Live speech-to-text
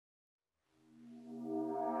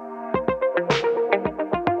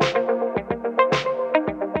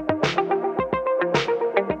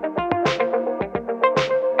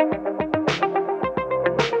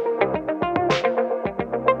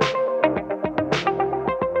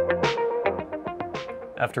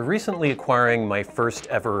After recently acquiring my first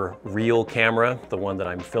ever real camera, the one that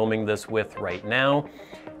I'm filming this with right now,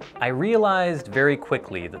 I realized very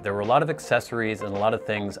quickly that there were a lot of accessories and a lot of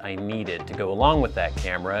things I needed to go along with that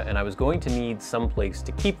camera, and I was going to need some place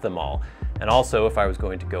to keep them all. And also, if I was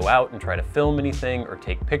going to go out and try to film anything or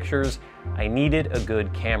take pictures, I needed a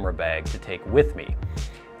good camera bag to take with me.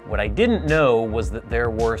 What I didn't know was that there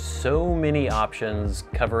were so many options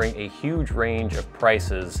covering a huge range of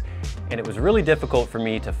prices, and it was really difficult for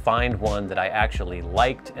me to find one that I actually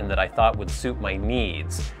liked and that I thought would suit my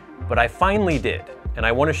needs. But I finally did, and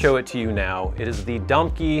I want to show it to you now. It is the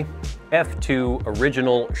DOMKE F2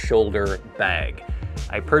 Original Shoulder Bag.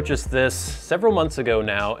 I purchased this several months ago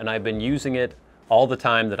now, and I've been using it all the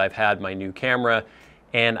time that I've had my new camera.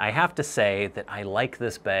 And I have to say that I like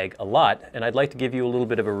this bag a lot, and I'd like to give you a little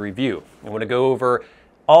bit of a review. I want to go over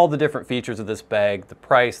all the different features of this bag, the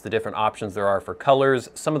price, the different options there are for colors,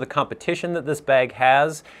 some of the competition that this bag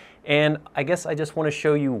has, and I guess I just want to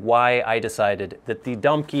show you why I decided that the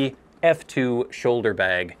DOMKE F2 shoulder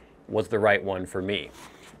bag was the right one for me.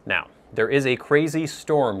 Now, there is a crazy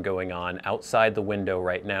storm going on outside the window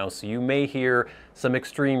right now, so you may hear some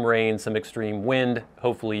extreme rain, some extreme wind.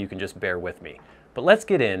 Hopefully you can just bear with me. But let's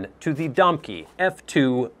get into the DOMKE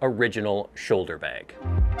F2 Original Shoulder Bag.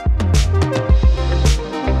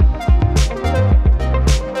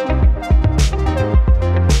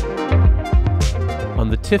 On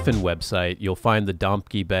the Tiffin website, you'll find the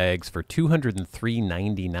DOMKE bags for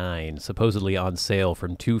 $203.99, supposedly on sale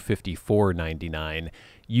from $254.99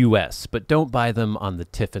 US, but don't buy them on the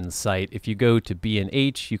Tiffin site. If you go to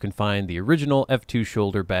B&H, you can find the original F2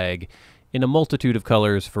 shoulder bag in a multitude of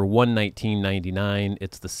colors for $119.99.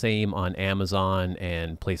 It's the same on Amazon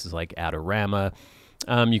and places like Adorama.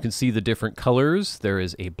 You can see the different colors. There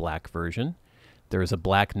is a black version. There is a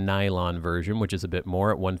black nylon version, which is a bit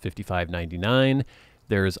more at $155.99.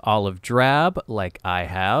 There's olive drab, like I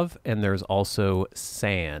have, and there's also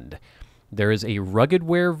sand. There is a rugged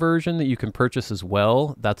wear version that you can purchase as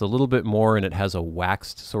well. That's a little bit more, and it has a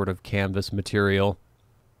waxed sort of canvas material.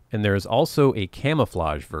 And there is also a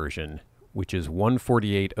camouflage version, which is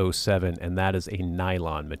 $148.07, and that is a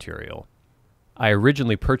nylon material. I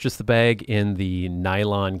originally purchased the bag in the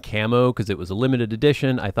nylon camo because it was a limited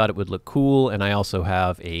edition. I thought it would look cool, and I also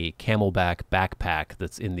have a camelback backpack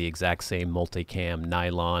that's in the exact same multicam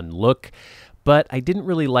nylon look. But I didn't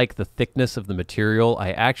really like the thickness of the material.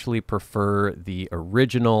 I actually prefer the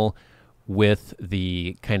original with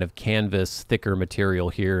the kind of canvas thicker material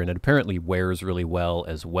here, and it apparently wears really well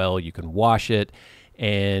as well. You can wash it,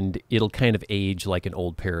 and it'll kind of age like an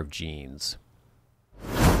old pair of jeans.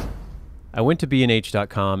 I went to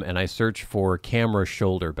B&H.com and I searched for camera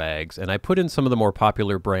shoulder bags, and I put in some of the more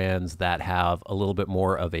popular brands that have a little bit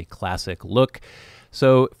more of a classic look.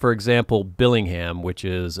 So, for example, Billingham, which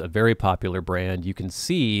is a very popular brand, you can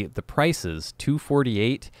see the prices.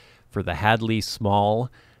 $248 for the Hadley Small,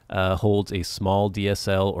 holds a small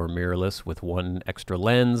DSL or mirrorless with one extra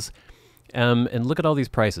lens. And look at all these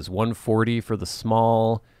prices. $140 for the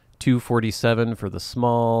small, $247 for the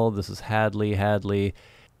small. This is Hadley.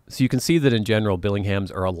 So you can see that in general,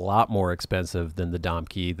 Billinghams are a lot more expensive than the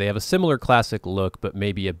DOMKE. They have a similar classic look, but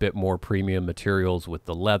maybe a bit more premium materials with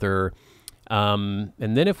the leather. And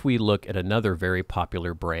then if we look at another very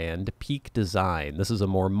popular brand, Peak Design. This is a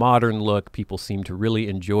more modern look. People seem to really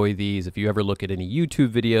enjoy these. If you ever look at any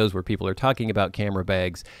YouTube videos where people are talking about camera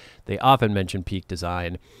bags, they often mention Peak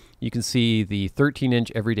Design. You can see the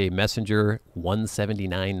 13-inch Everyday Messenger,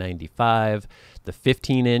 $179.95. The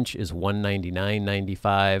 15-inch is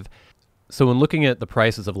 $199.95. So when looking at the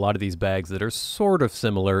prices of a lot of these bags that are sort of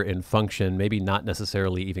similar in function, maybe not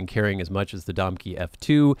necessarily even carrying as much as the DOMKE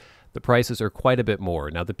F2, the prices are quite a bit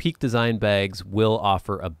more. Now, the Peak Design bags will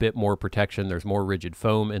offer a bit more protection. There's more rigid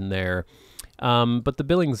foam in there. But the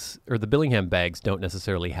Billingham bags don't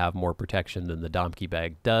necessarily have more protection than the DOMKE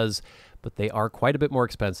bag does, but they are quite a bit more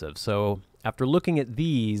expensive. So after looking at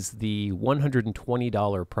these, the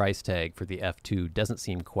 $120 price tag for the F2 doesn't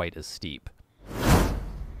seem quite as steep.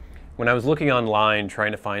 When I was looking online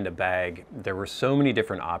trying to find a bag, there were so many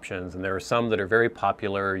different options, and there are some that are very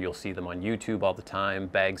popular. You'll see them on YouTube all the time,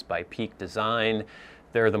 bags by Peak Design.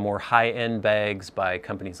 There are the more high-end bags by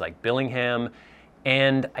companies like Billingham,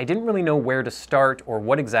 and I didn't really know where to start or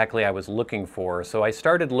what exactly I was looking for, so I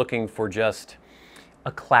started looking for just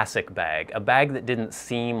a classic bag, a bag that didn't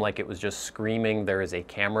seem like it was just screaming there is a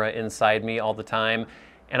camera inside me all the time,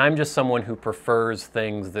 and I'm just someone who prefers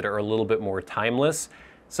things that are a little bit more timeless.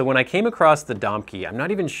 So when I came across the DOMKE, I'm not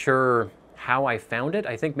even sure how I found it.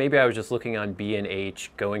 I think maybe I was just looking on B&H,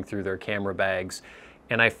 going through their camera bags,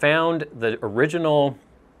 and I found the original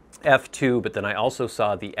F2, but then I also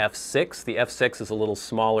saw the F6. The F6 is a little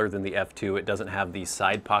smaller than the F2. It doesn't have these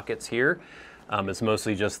side pockets here. It's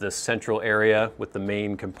mostly just this central area with the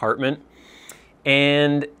main compartment.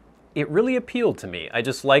 And it really appealed to me. I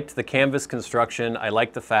just liked the canvas construction. I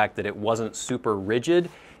liked the fact that it wasn't super rigid.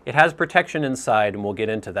 It has protection inside, and we'll get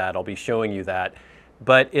into that. I'll be showing you that.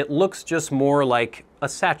 But it looks just more like a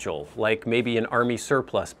satchel, like maybe an army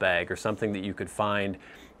surplus bag or something that you could find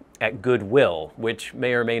at Goodwill, which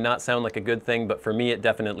may or may not sound like a good thing, but for me it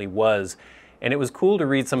definitely was. And it was cool to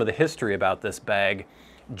read some of the history about this bag.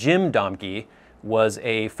 Jim DOMKE was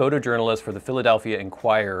a photojournalist for the Philadelphia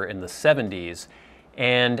Inquirer in the 70s,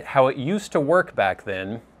 and how it used to work back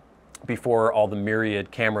then, before all the myriad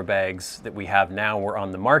camera bags that we have now were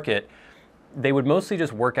on the market, they would mostly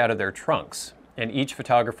just work out of their trunks. And each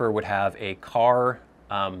photographer would have a car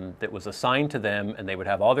that was assigned to them, and they would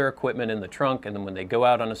have all their equipment in the trunk, and then when they go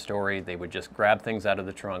out on a story, they would just grab things out of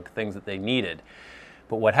the trunk, things that they needed.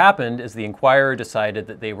 But what happened is the Inquirer decided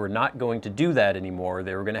that they were not going to do that anymore.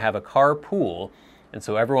 They were going to have a car pool, and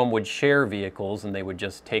so everyone would share vehicles, and they would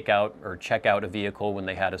just take out or check out a vehicle when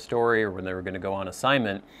they had a story or when they were going to go on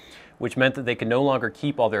assignment, which meant that they could no longer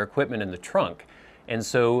keep all their equipment in the trunk. And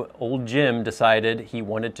so old Jim decided he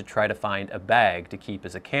wanted to try to find a bag to keep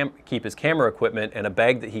his camera equipment, and a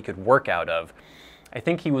bag that he could work out of. I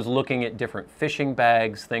think he was looking at different fishing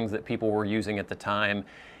bags, things that people were using at the time,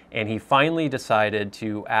 and he finally decided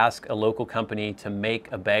to ask a local company to make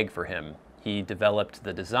a bag for him. He developed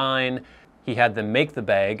the design, he had them make the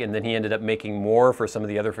bag, and then he ended up making more for some of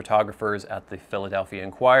the other photographers at the Philadelphia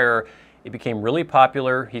Inquirer. It became really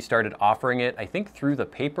popular. He started offering it, I think, through the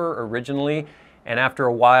paper originally, and after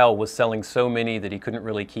a while was selling so many that he couldn't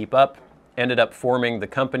really keep up. Ended up forming the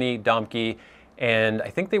company, DOMKE, and I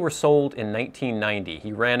think they were sold in 1990.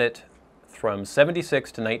 He ran it from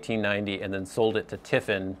 76 to 1990 and then sold it to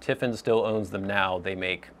Tiffin. Tiffin still owns them now. They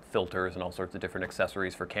make filters and all sorts of different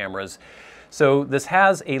accessories for cameras. So this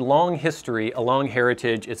has a long history, a long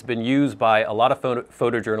heritage. It's been used by a lot of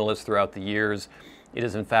photojournalists throughout the years. It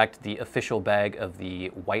is in fact the official bag of the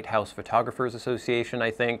White House Photographers Association, I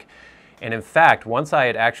think. And in fact, once I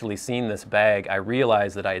had actually seen this bag, I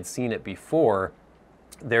realized that I had seen it before.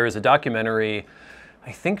 There is a documentary,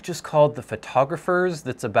 I think just called The Photographers,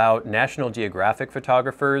 that's about National Geographic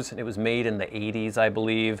photographers. And it was made in the 80s, I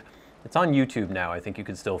believe. It's on YouTube now. I think you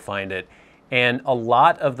can still find it. And a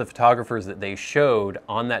lot of the photographers that they showed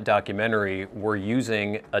on that documentary were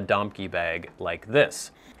using a DOMKE bag like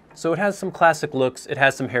this. So it has some classic looks, it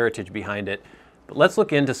has some heritage behind it. But let's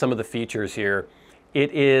look into some of the features here.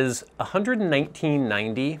 It is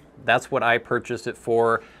 $119.90. That's what I purchased it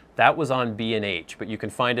for. That was on B&H, but you can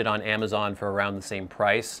find it on Amazon for around the same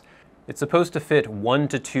price. It's supposed to fit 1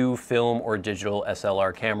 to 2 film or digital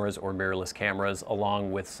SLR cameras or mirrorless cameras,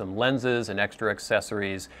 along with some lenses and extra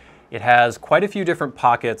accessories. It has quite a few different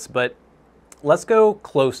pockets, but let's go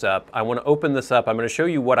close up. I want to open this up. I'm going to show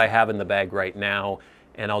you what I have in the bag right now,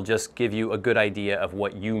 and I'll just give you a good idea of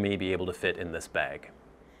what you may be able to fit in this bag.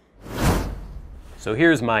 So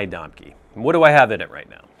here's my DOMKE. What do I have in it right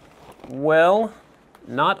now? Well,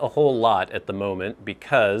 not a whole lot at the moment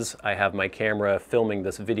because I have my camera filming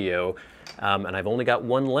this video and I've only got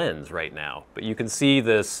one lens right now. But you can see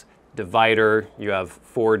this divider. You have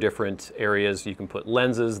 4 different areas you can put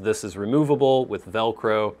lenses. This is removable with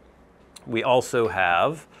Velcro. We also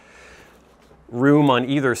have room on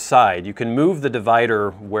either side. You can move the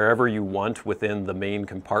divider wherever you want within the main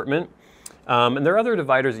compartment. And there are other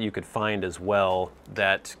dividers that you could find as well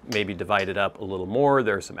that maybe divide it up a little more.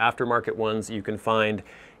 There are some aftermarket ones you can find.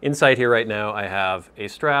 Inside here right now I have a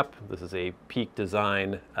strap. This is a Peak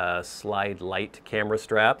Design Slide Light camera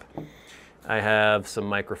strap. I have some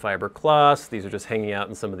microfiber cloths. These are just hanging out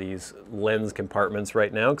in some of these lens compartments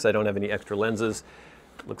right now because I don't have any extra lenses.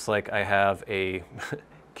 Looks like I have a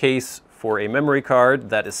case for a memory card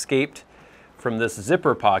that escaped from this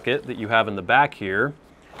zipper pocket that you have in the back here,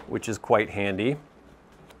 which is quite handy.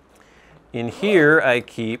 In here I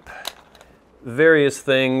keep various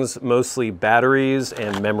things, mostly batteries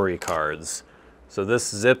and memory cards. So this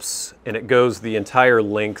zips and it goes the entire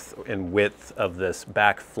length and width of this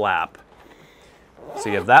back flap. So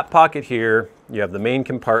you have that pocket here, you have the main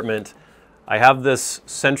compartment. I have this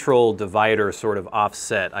central divider sort of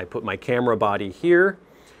offset. I put my camera body here,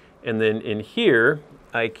 and then in here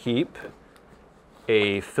I keep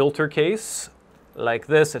a filter case like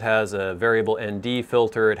this. It has a variable ND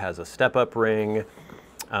filter, it has a step-up ring,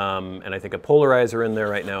 and I think a polarizer in there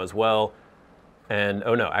right now as well. And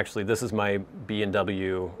oh no, actually this is my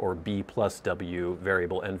B&W or B plus W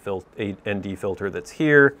variable ND filter that's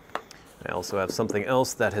here. I also have something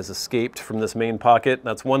else that has escaped from this main pocket.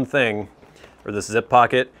 That's one thing, or this zip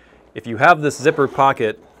pocket. If you have this zipper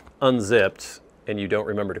pocket unzipped and you don't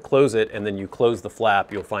remember to close it, and then you close the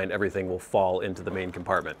flap, you'll find everything will fall into the main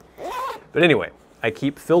compartment. But anyway, I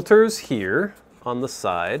keep filters here on the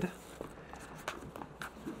side.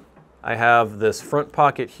 I have this front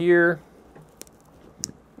pocket here.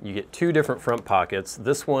 You get two different front pockets.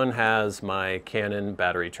 This one has my Canon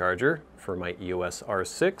battery charger for my EOS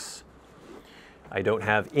R6. I don't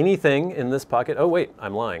have anything in this pocket. Oh wait,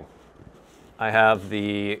 I'm lying. I have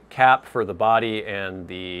the cap for the body and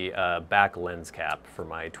the back lens cap for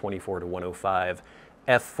my 24-105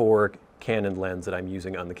 f4 Canon lens that I'm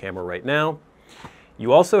using on the camera right now.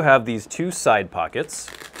 You also have these two side pockets.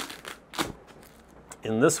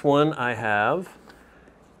 In this one I have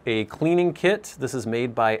a cleaning kit. This is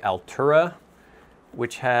made by Altura,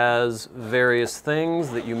 which has various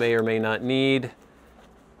things that you may or may not need.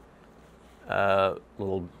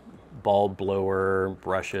 Little bulb blower,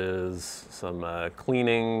 brushes, some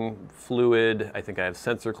cleaning fluid. I think I have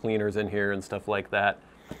sensor cleaners in here and stuff like that.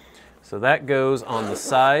 So that goes on the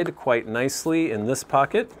side quite nicely in this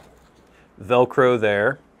pocket. Velcro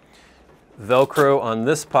there. Velcro on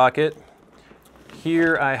this pocket.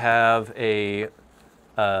 Here I have a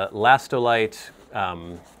Lastolite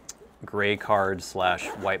gray card /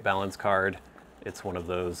 white balance card. It's one of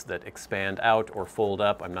those that expand out or fold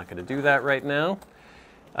up. I'm not going to do that right now.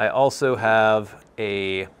 I also have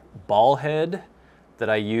a ball head that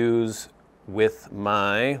I use with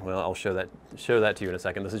my, well, I'll show that to you in a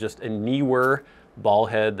second. This is just a Neewer ball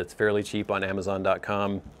head that's fairly cheap on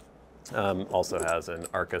Amazon.com. Also has an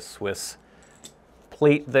Arca Swiss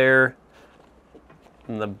plate there.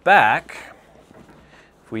 In the back,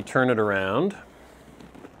 if we turn it around,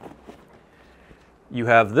 you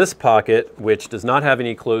have this pocket, which does not have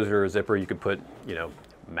any closure or zipper. You could put, you know,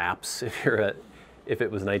 maps if it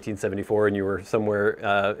was 1974 and you were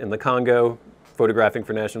somewhere in the Congo photographing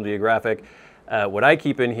for National Geographic. What I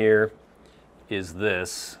keep in here is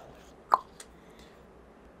this,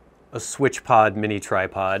 a SwitchPod mini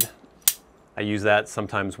tripod. I use that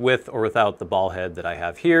sometimes with or without the ball head that I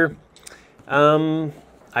have here.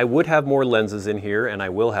 I would have more lenses in here, and I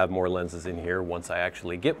will have more lenses in here once I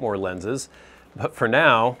actually get more lenses. But for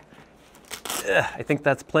now, I think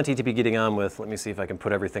that's plenty to be getting on with. Let me see if I can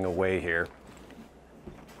put everything away here.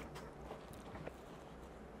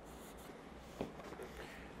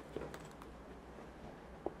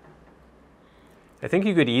 I think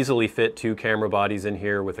you could easily fit 2 camera bodies in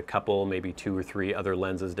here with a couple, maybe 2 or 3 other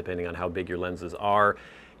lenses, depending on how big your lenses are.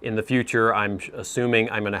 In the future, I'm assuming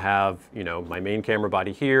I'm going to have, you know, my main camera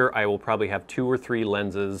body here. I will probably have 2 or 3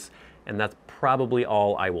 lenses, and that's probably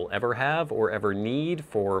all I will ever have or ever need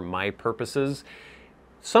for my purposes.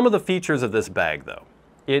 Some of the features of this bag, though.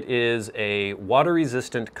 It is a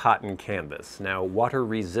water-resistant cotton canvas. Now,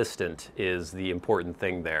 water-resistant is the important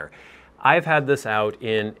thing there. I've had this out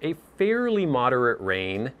in a fairly moderate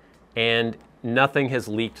rain, and nothing has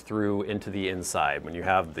leaked through into the inside. When you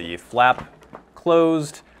have the flap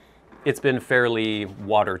closed, it's been fairly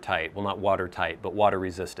watertight. Well, not watertight, but water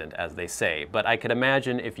resistant, as they say. But I could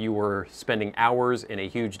imagine if you were spending hours in a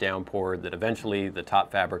huge downpour that eventually the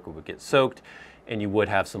top fabric would get soaked and you would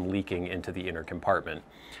have some leaking into the inner compartment.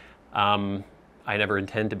 I never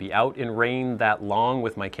intend to be out in rain that long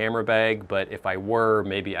with my camera bag, but if I were,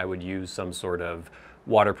 maybe I would use some sort of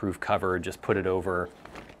waterproof cover, just put it over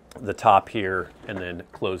the top here and then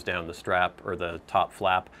close down the strap or the top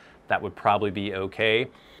flap. That would probably be okay.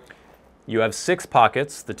 You have 6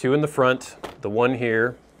 pockets, the 2 in the front, the 1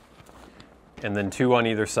 here, and then 2 on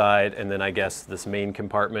either side, and then I guess this main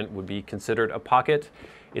compartment would be considered a pocket.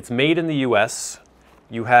 It's made in the US.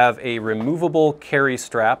 You have a removable carry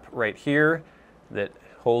strap right here that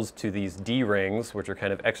holds to these D-rings, which are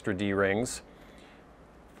kind of extra D-rings.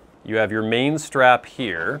 You have your main strap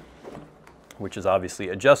here, which is obviously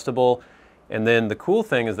adjustable, and then the cool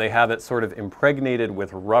thing is they have it sort of impregnated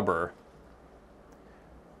with rubber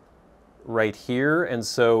right here, and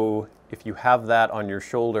so if you have that on your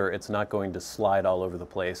shoulder, it's not going to slide all over the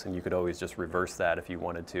place, and you could always just reverse that if you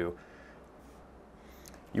wanted to.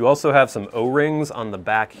 You also have some O-rings on the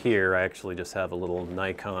back here. I actually just have a little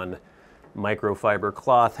Nikon microfiber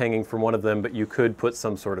cloth hanging from one of them, but you could put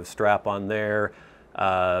some sort of strap on there,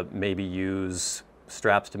 maybe use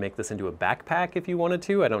straps to make this into a backpack if you wanted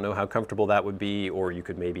to. I don't know how comfortable that would be, or you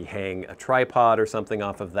could maybe hang a tripod or something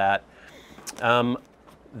off of that.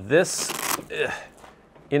 This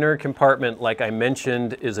inner compartment, like I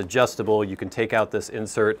mentioned, is adjustable. You can take out this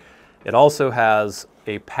insert. It also has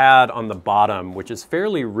a pad on the bottom, which is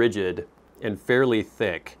fairly rigid and fairly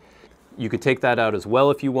thick. You could take that out as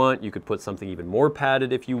well if you want. You could put something even more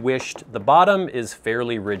padded if you wished. The bottom is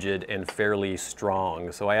fairly rigid and fairly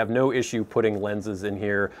strong, so I have no issue putting lenses in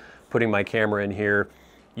here, putting my camera in here.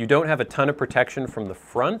 You don't have a ton of protection from the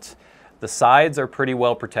front. The sides are pretty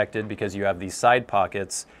well protected because you have these side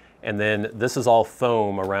pockets, and then this is all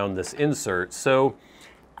foam around this insert. So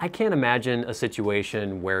I can't imagine a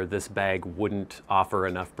situation where this bag wouldn't offer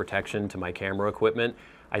enough protection to my camera equipment.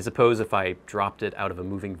 I suppose if I dropped it out of a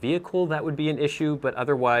moving vehicle, that would be an issue, but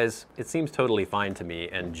otherwise it seems totally fine to me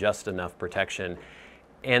and just enough protection.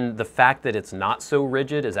 And the fact that it's not so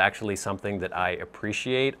rigid is actually something that I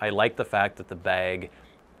appreciate. I like the fact that the bag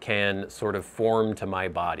can sort of form to my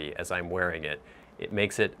body as I'm wearing it. It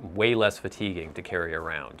makes it way less fatiguing to carry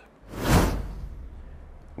around.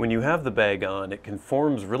 When you have the bag on, it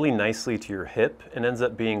conforms really nicely to your hip and ends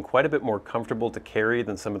up being quite a bit more comfortable to carry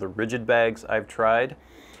than some of the rigid bags I've tried.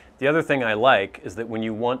 The other thing I like is that when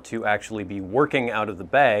you want to actually be working out of the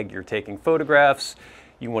bag, you're taking photographs,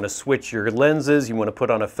 you want to switch your lenses, you want to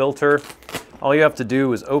put on a filter, all you have to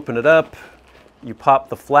do is open it up, you pop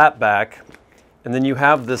the flap back, and then you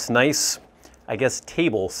have this nice, I guess,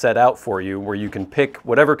 table set out for you where you can pick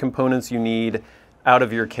whatever components you need out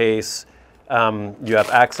of your case. You have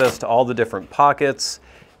access to all the different pockets.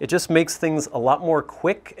 It just makes things a lot more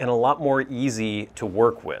quick and a lot more easy to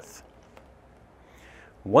work with.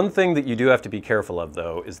 One thing that you do have to be careful of,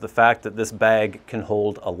 though, is the fact that this bag can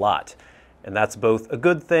hold a lot. And that's both a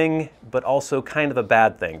good thing, but also kind of a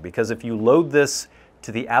bad thing, because if you load this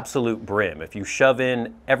to the absolute brim, if you shove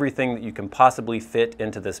in everything that you can possibly fit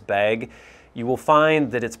into this bag, you will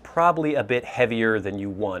find that it's probably a bit heavier than you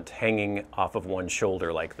want hanging off of one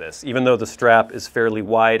shoulder like this. Even though the strap is fairly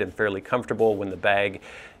wide and fairly comfortable when the bag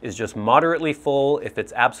is just moderately full, if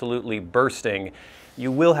it's absolutely bursting,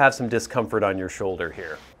 you will have some discomfort on your shoulder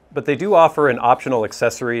here. But they do offer an optional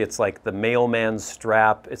accessory. It's like the mailman's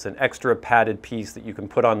strap. It's an extra padded piece that you can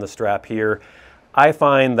put on the strap here. I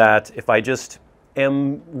find that if I just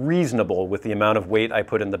am reasonable with the amount of weight I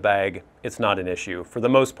put in the bag, it's not an issue. For the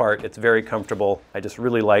most part, it's very comfortable. I just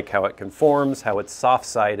really like how it conforms, how it's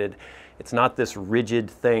soft-sided. It's not this rigid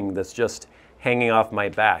thing that's just hanging off my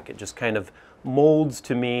back. It just kind of molds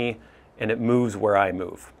to me and it moves where I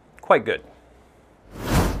move. Quite good.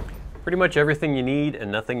 Pretty much everything you need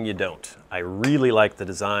and nothing you don't. I really like the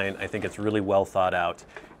design. I think it's really well thought out,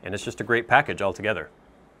 and it's just a great package altogether.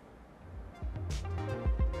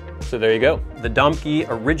 So there you go, the DOMKE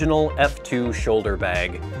Original F2 Shoulder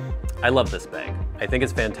Bag. I love this bag. I think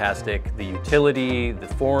it's fantastic. The utility, the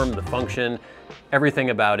form, the function, everything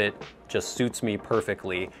about it just suits me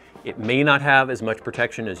perfectly. It may not have as much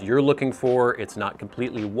protection as you're looking for. It's not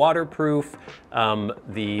completely waterproof.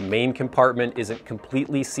 The main compartment isn't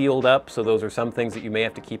completely sealed up, so those are some things that you may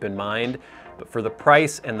have to keep in mind. But for the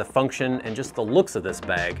price and the function and just the looks of this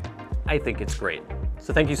bag, I think it's great.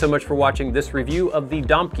 So thank you so much for watching this review of the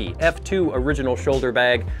DOMKE F2 Original Shoulder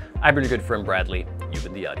Bag. I've been your good friend Bradley. You've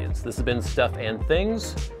been the audience. This has been Stuff and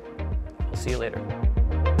Things. I'll see you later.